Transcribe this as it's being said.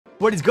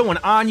What is going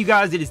on, you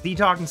guys? It is the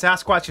Talking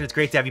Sasquatch, and it's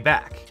great to have you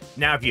back.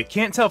 Now, if you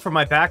can't tell from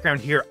my background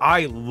here,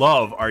 I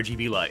love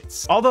RGB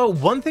lights. Although,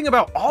 one thing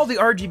about all the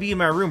RGB in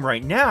my room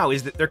right now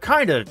is that they're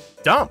kind of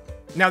dumb.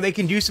 Now, they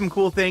can do some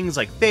cool things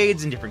like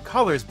fades and different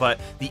colors, but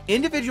the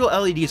individual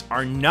LEDs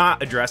are not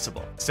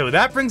addressable. So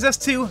that brings us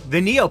to the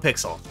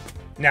NeoPixel.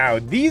 Now,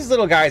 these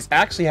little guys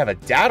actually have a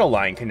data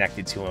line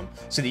connected to them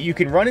so that you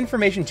can run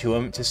information to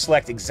them to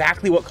select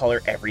exactly what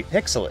color every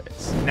pixel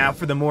is. Now,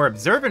 for the more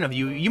observant of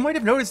you, you might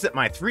have noticed that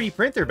my 3D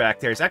printer back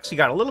there has actually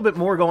got a little bit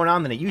more going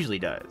on than it usually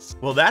does.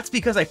 Well, that's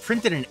because I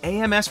printed an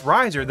AMS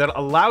riser that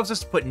allows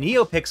us to put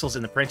NeoPixels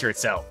in the printer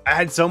itself. I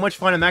had so much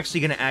fun, I'm actually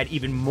going to add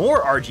even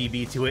more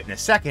RGB to it in a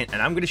second,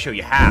 and I'm going to show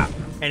you how.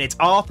 And it's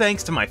all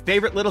thanks to my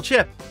favorite little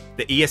chip,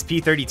 the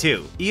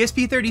ESP32.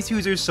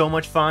 ESP32's are so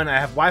much fun. I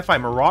have Wi-Fi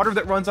Marauder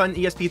that runs on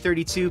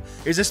ESP32.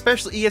 There's a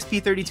special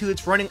ESP32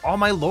 that's running all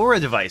my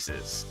LoRa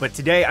devices. But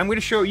today, I'm going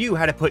to show you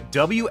how to put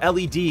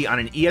WLED on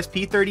an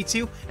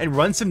ESP32 and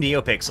run some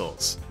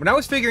NeoPixels. When I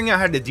was figuring out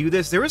how to do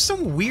this, there was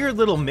some weird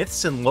little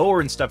myths and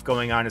lore and stuff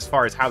going on as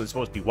far as how it's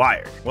supposed to be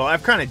wired. Well,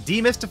 I've kind of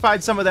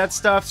demystified some of that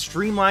stuff,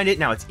 streamlined it,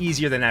 now it's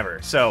easier than ever.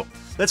 So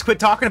let's quit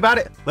talking about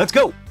it. Let's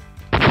go.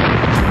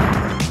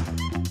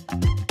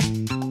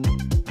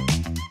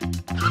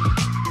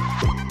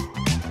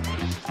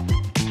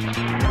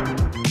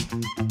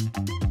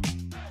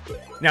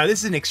 Now, this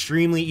is an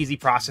extremely easy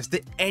process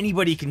that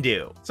anybody can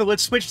do. So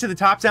let's switch to the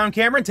top-down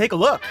camera and take a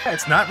look.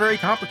 It's not very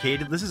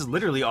complicated. This is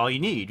literally all you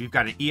need. You've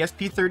got an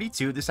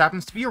ESP32. This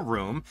happens to be a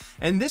room,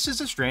 and this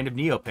is a strand of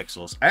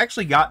NeoPixels. I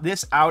actually got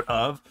this out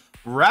of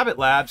Rabbit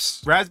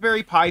Labs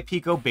Raspberry Pi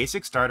Pico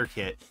Basic Starter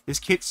Kit. This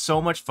kit's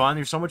so much fun.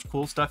 There's so much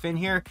cool stuff in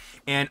here.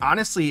 And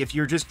honestly, if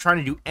you're just trying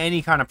to do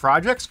any kind of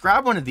projects,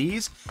 grab one of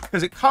these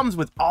because it comes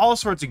with all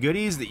sorts of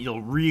goodies that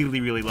you'll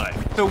really like.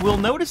 So we'll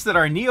notice that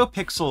our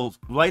NeoPixel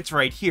lights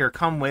right here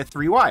come with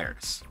 3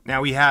 wires.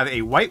 Now we have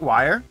a white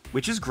wire,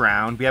 which is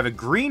ground. We have a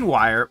green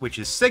wire, which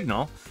is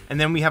signal. And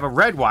then we have a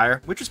red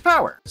wire, which is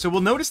power. So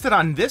we'll notice that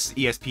on this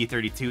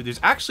ESP32, there's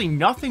actually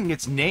nothing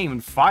that's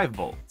named 5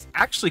 volt. It's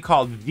actually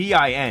called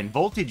VIN,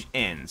 voltage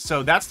in.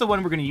 So that's the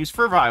one we're going to use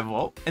for 5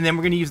 volt. And then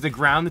we're going to use the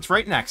ground that's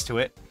right next to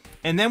it.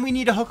 And then we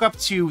need to hook up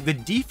to the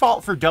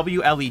default for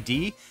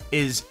WLED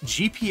is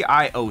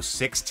GPIO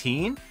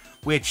 16,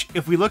 which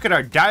if we look at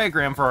our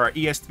diagram for our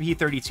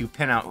ESP32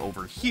 pinout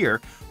over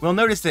here, we'll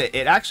notice that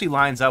it actually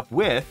lines up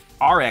with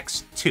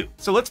RX2.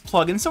 So let's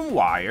plug in some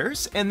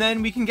wires and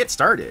then we can get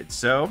started.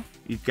 So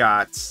we've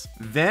got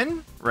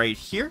VIN right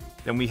here.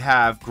 Then we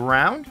have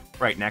ground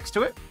right next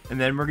to it. And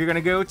then we're going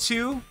to go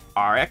to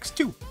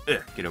RX2.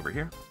 Get over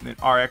here. And then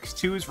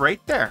RX2 is right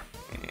there.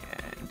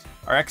 And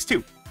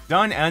RX2.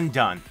 Done and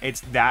done.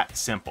 It's that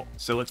simple.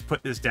 So let's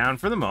put this down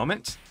for the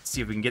moment.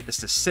 See if we can get this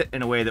to sit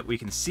in a way that we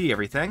can see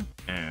everything.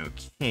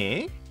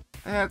 Okay.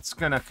 That's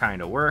gonna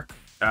kind of work.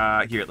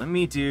 Here, let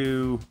me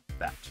do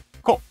that.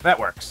 Cool, that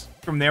works.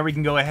 From there, we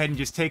can go ahead and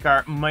just take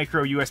our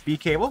micro USB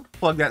cable,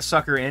 plug that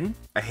sucker in.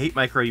 I hate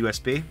micro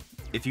USB.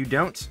 If you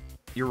don't,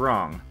 you're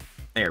wrong.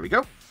 There we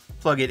go.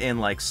 Plug it in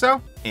like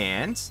so,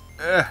 and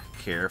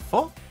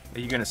careful. Are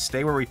you gonna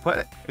stay where we put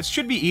it? This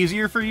should be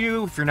easier for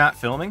you if you're not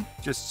filming,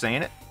 just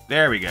saying it.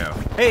 There we go.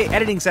 Hey,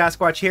 Editing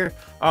Sasquatch here.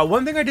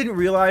 One thing I didn't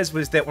realize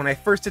was that when I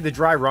first did the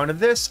dry run of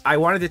this, I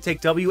wanted to take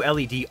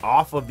WLED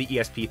off of the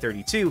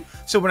ESP32,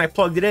 so when I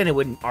plugged it in, it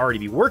wouldn't already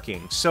be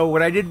working. So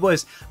what I did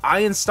was I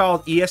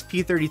installed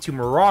ESP32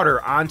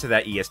 Marauder onto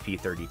that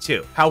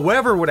ESP32.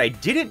 However, what I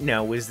didn't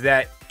know was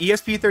that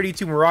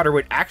ESP32 Marauder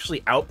would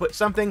actually output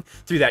something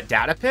through that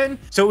data pin,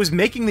 so it was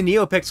making the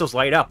NeoPixels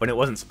light up when it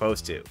wasn't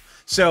supposed to.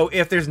 So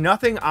if there's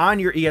nothing on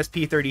your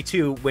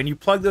ESP32, when you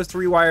plug those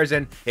 3 wires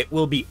in, it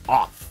will be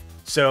off.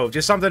 So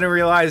just something to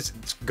realize,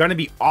 it's gonna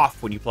be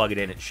off when you plug it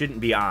in. It shouldn't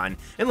be on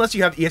unless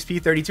you have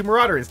ESP32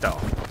 Marauder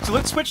installed. So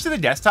let's switch to the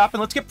desktop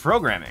and let's get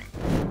programming.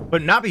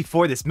 But not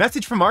before this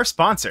message from our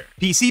sponsor,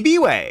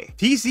 PCBWay.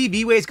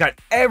 PCBWay's got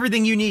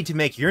everything you need to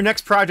make your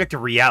next project a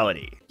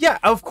reality. Yeah,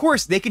 of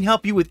course, they can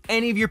help you with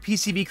any of your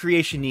PCB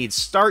creation needs,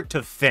 start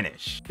to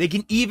finish. They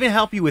can even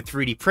help you with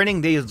 3D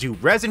printing, they do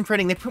resin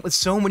printing, they print with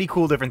so many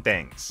cool different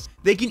things.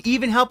 They can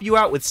even help you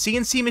out with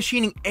CNC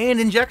machining and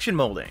injection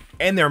molding.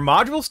 And their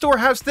module store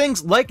has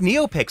things like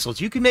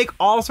NeoPixels. You can make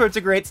all sorts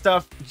of great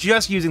stuff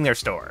just using their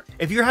store.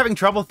 If you're having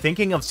trouble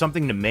thinking of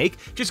something to make,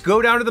 just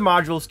go down to the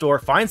module store,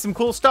 find some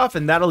cool stuff,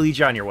 and that'll lead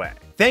you on your way.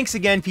 Thanks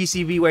again,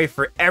 PCBWay,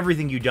 for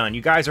everything you've done.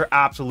 You guys are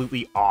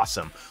absolutely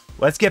awesome.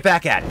 Let's get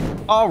back at it.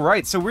 All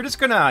right, so we're just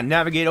gonna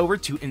navigate over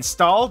to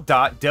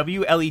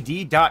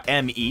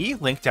install.wled.me,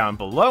 link down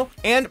below,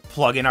 and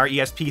plug in our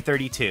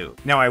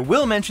ESP32. Now, I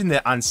will mention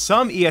that on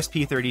some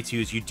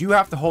ESP32s, you do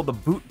have to hold the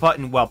boot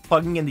button while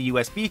plugging in the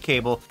USB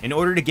cable in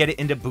order to get it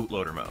into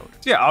bootloader mode.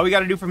 So yeah, all we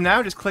gotta do from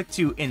now, just click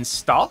to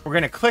install. We're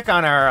gonna click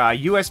on our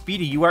USB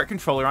to UART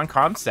controller on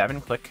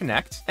COM7, click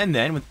connect, and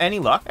then with any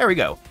luck, there we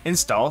go,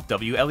 install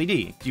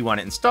WLED. Do you want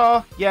to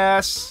install?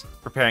 Yes.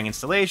 Preparing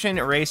installation,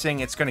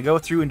 erasing, it's going to go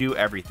through and do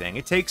everything.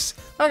 It takes,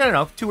 I don't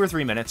know, 2 or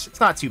 3 minutes. It's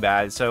not too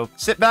bad, so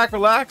sit back,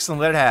 relax, and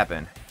let it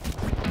happen.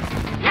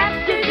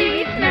 After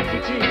these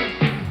messages,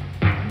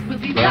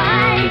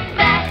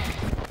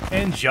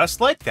 And just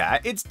like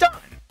that, it's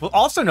done. We'll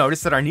also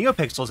notice that our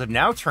NeoPixels have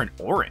now turned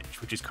orange,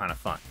 which is kind of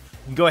fun. You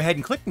can go ahead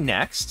and click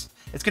next.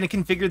 It's going to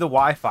configure the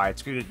Wi-Fi.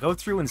 It's going to go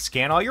through and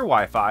scan all your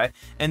Wi-Fi,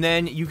 and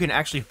then you can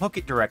actually hook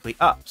it directly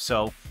up.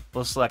 So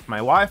we'll select my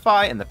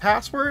Wi-Fi and the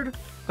password,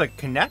 click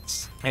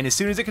connect, and as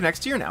soon as it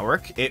connects to your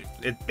network, it's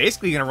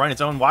basically going to run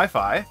its own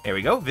Wi-Fi. There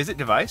we go, visit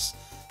device.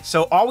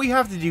 So all we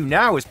have to do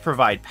now is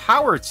provide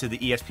power to the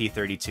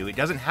ESP32. It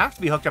doesn't have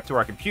to be hooked up to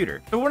our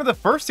computer. So one of the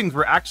first things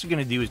we're actually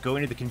going to do is go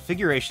into the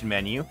configuration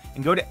menu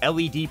and go to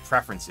LED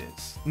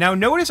preferences. Now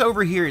notice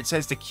over here it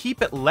says to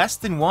keep it less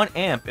than 1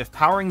 amp if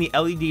powering the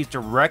LEDs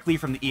directly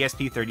from the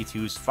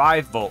ESP32's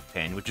 5-volt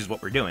pin, which is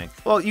what we're doing.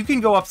 Well, you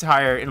can go up to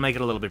higher and make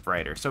it a little bit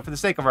brighter. So for the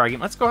sake of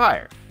argument, let's go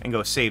higher and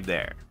go save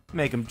there.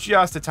 Make them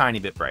just a tiny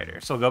bit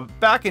brighter. So we'll go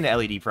back into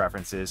LED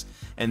preferences,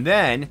 and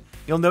then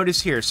you'll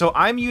notice here, so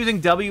I'm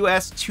using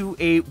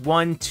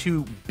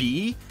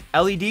WS2812B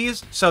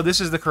LEDs, so this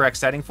is the correct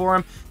setting for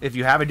them. If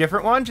you have a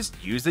different one, just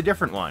use the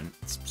different one.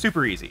 It's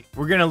super easy.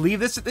 We're gonna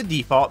leave this at the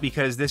default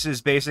because this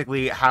is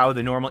basically how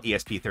the normal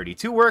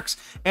ESP32 works,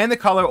 and the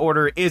color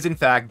order is in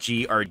fact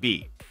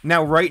GRB.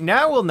 Now, right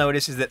now, we'll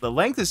notice is that the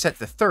length is set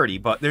to 30,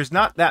 but there's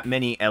not that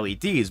many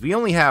LEDs. We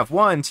only have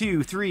 1,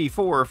 2, 3,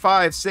 4,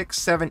 5, 6,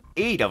 7,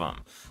 8 of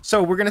them.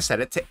 So we're going to set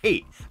it to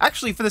 8.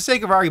 Actually, for the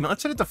sake of argument,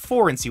 let's set it to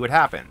 4 and see what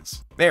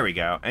happens. There we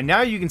go. And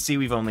now you can see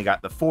we've only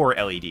got the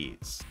 4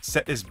 LEDs.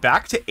 Set this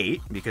back to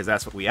 8, because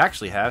that's what we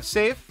actually have.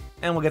 Save.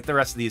 And we'll get the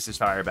rest of these to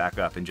fire back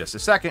up in just a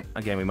second.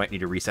 Again, we might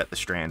need to reset the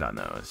strand on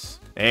those.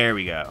 There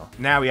we go.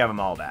 Now we have them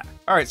all back.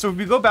 All right, so if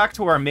we go back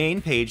to our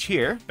main page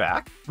here,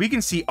 back, we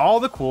can see all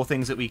the cool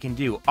things that we can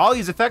do. All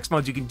these effects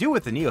modes you can do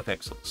with the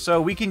NeoPixels.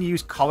 So we can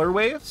use color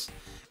waves,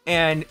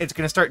 and it's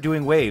gonna start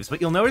doing waves, but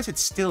you'll notice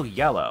it's still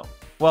yellow.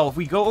 Well, if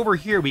we go over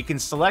here, we can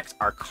select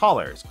our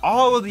colors.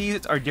 All of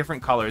these are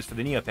different colors for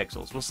the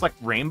NeoPixels. We'll select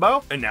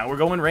rainbow, and now we're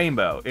going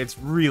rainbow. It's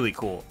really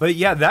cool. But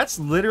yeah, that's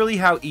literally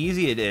how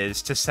easy it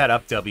is to set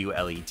up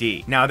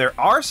WLED. Now, there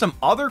are some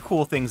other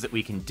cool things that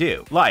we can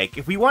do. Like,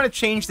 if we want to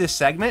change this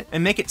segment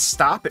and make it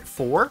stop at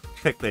 4,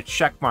 click the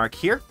check mark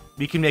here.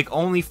 We can make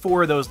only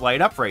 4 of those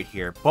light up right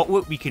here. But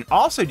what we can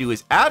also do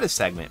is add a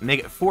segment,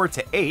 make it 4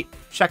 to 8,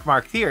 check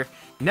mark here.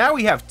 Now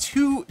we have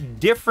 2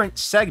 different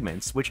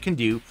segments which can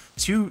do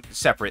 2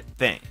 separate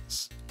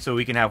things. So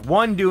we can have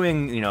one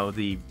doing, you know,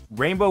 the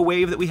rainbow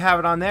wave that we have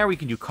it on there. We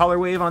can do color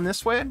wave on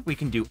this one. We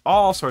can do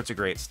all sorts of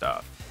great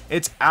stuff.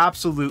 It's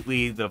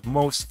absolutely the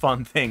most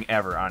fun thing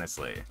ever,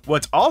 honestly.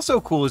 What's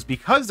also cool is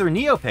because they're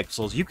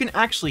NeoPixels, you can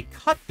actually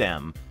cut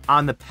them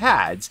on the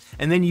pads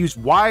and then use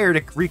wire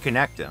to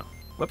reconnect them.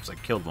 Whoops, I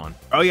killed one.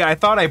 Oh yeah, I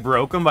thought I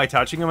broke them by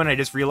touching them, and I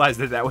just realized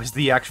that that was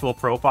the actual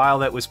profile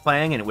that was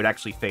playing, and it would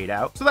actually fade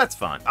out. So that's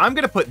fun. I'm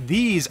gonna put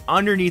these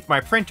underneath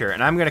my printer,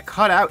 and I'm gonna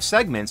cut out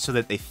segments so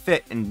that they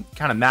fit and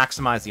kind of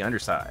maximize the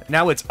underside.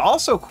 Now, what's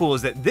also cool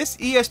is that this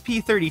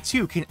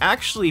ESP32 can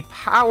actually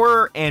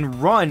power and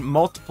run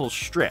multiple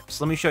strips.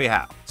 Let me show you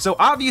how. So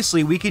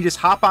obviously, we can just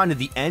hop onto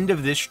the end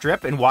of this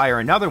strip and wire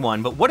another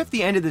one, but what if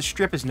the end of this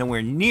strip is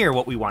nowhere near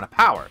what we want to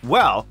power?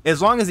 Well,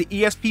 as long as the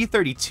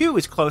ESP32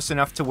 is close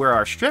enough to where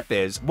our strip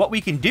is, what we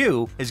can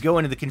do is go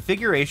into the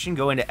configuration,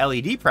 go into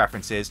LED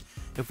preferences.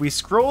 If we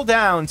scroll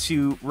down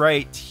to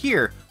right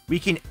here, we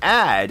can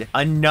add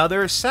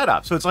another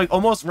setup. So it's like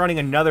almost running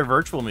another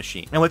virtual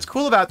machine. Now what's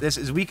cool about this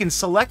is we can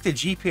select a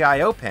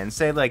GPIO pin,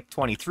 say like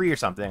 23 or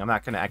something. I'm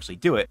not gonna actually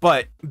do it,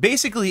 but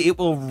basically it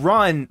will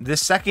run the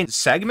second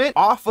segment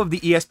off of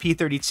the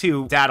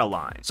ESP32 data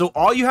line. So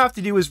all you have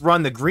to do is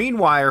run the green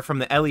wire from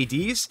the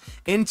LEDs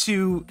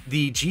into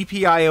the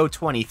GPIO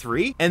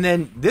 23, and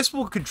then this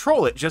will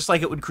control it just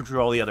like it would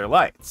control the other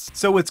lights.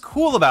 So what's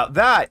cool about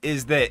that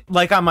is that,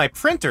 like on my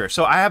printer,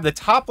 so I have the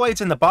top lights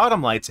and the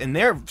bottom lights, and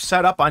they're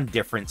set up on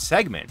different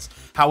segments.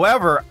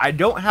 However, I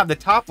don't have the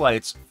top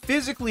lights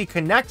physically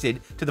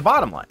connected to the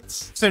bottom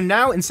lights. So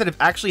now instead of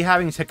actually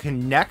having to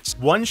connect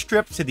one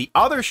strip to the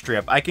other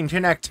strip, I can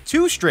connect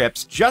 2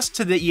 strips just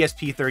to the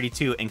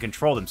ESP32 and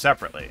control them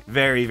separately.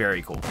 Very,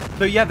 very cool.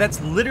 So yeah, that's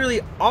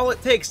literally all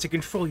it takes to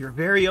control your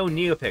very own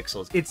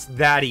NeoPixels. It's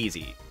that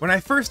easy. When I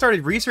first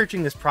started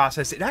researching this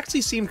process, it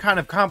actually seemed kind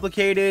of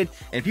complicated,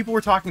 and people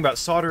were talking about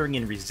soldering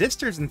in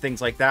resistors and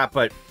things like that,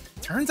 but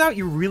turns out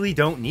you really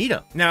don't need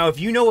them. Now, if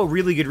you know a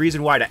really good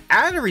reason why to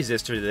add a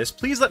resistor to this,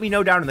 please let me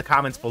know down in the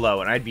comments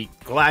below, and I'd be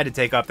glad to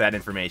take up that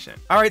information.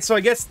 All right, so I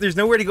guess there's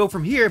nowhere to go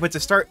from here but to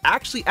start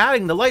actually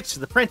adding the lights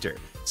to the printer.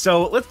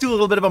 So let's do a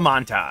little bit of a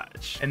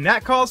montage. And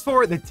that calls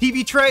for the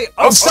TV tray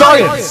of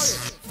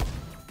science!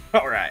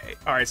 All right,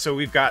 so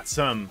we've got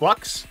some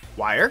flux,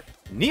 wire,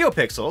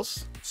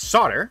 NeoPixels,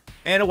 solder,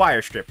 and a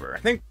wire stripper. I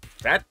think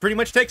that pretty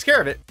much takes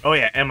care of it. Oh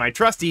yeah, and my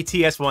trusty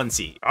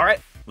TS1C. All right,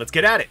 let's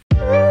get at it.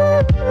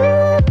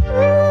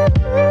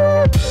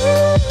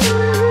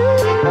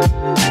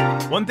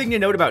 One thing to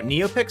note about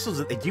NeoPixels is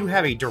that they do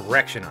have a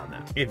direction on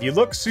them. If you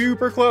look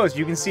super close,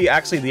 you can see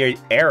actually the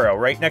arrow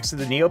right next to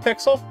the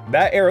NeoPixel.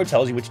 That arrow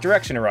tells you which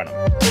direction to run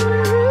them.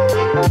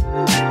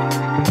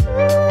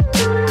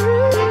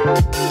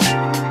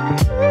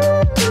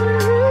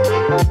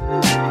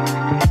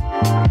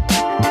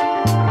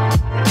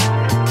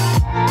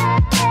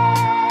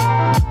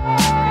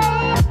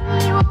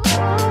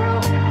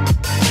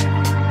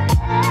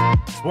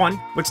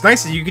 What's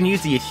nice is you can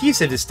use the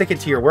adhesive to stick it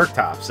to your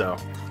worktop, so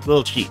a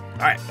little cheap.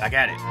 All right, back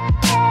at it.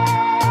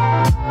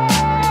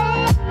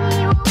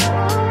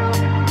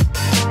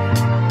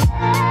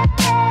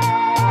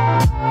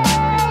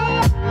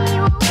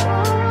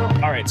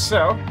 All right,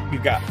 so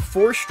we've got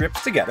 4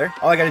 strips together.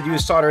 All I gotta do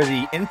is solder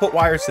the input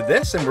wires to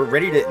this and we're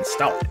ready to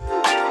install it.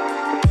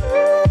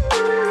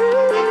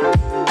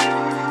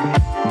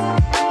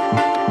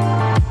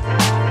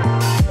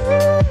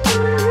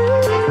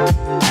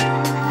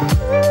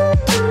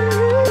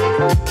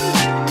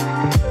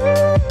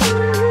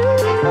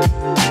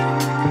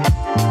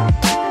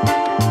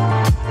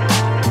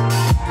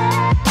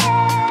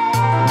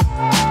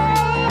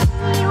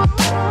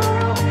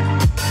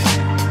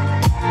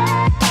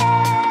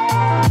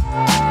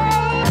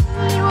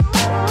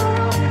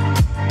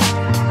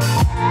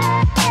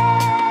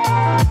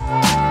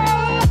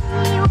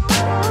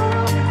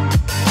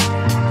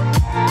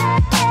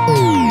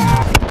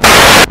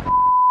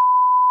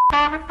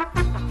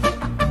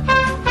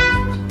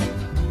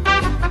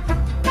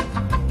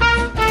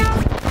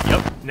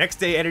 Next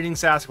day editing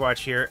Sasquatch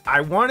here. I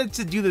wanted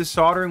to do the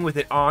soldering with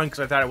it on because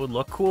I thought it would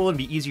look cool and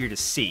be easier to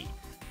see.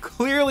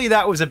 Clearly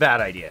that was a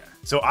bad idea.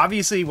 So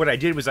obviously what I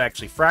did was I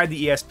actually fried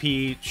the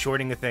ESP,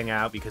 shorting the thing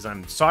out because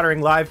I'm soldering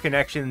live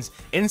connections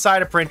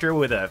inside a printer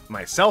with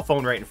my cell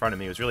phone right in front of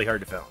me. It was really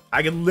hard to film.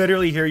 I could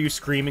literally hear you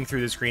screaming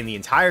through the screen the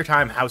entire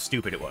time how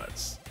stupid it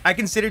was. I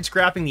considered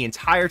scrapping the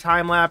entire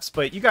time lapse,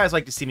 but you guys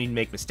like to see me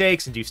make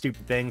mistakes and do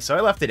stupid things, so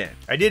I left it in.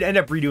 I did end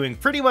up redoing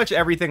pretty much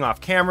everything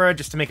off camera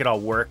just to make it all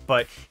work,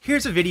 but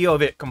here's a video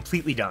of it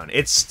completely done.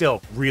 It's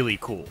still really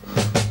cool.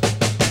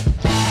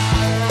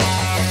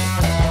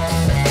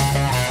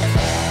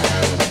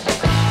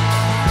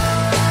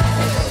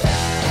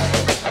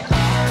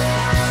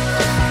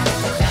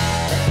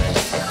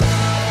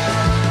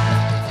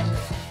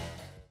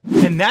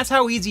 And that's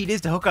how easy it is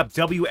to hook up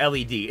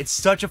WLED. It's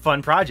such a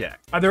fun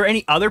project. Are there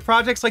any other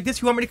projects like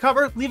this you want me to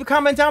cover? Leave a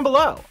comment down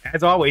below.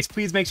 As always,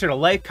 please make sure to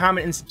like,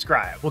 comment, and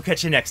subscribe. We'll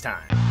catch you next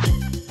time.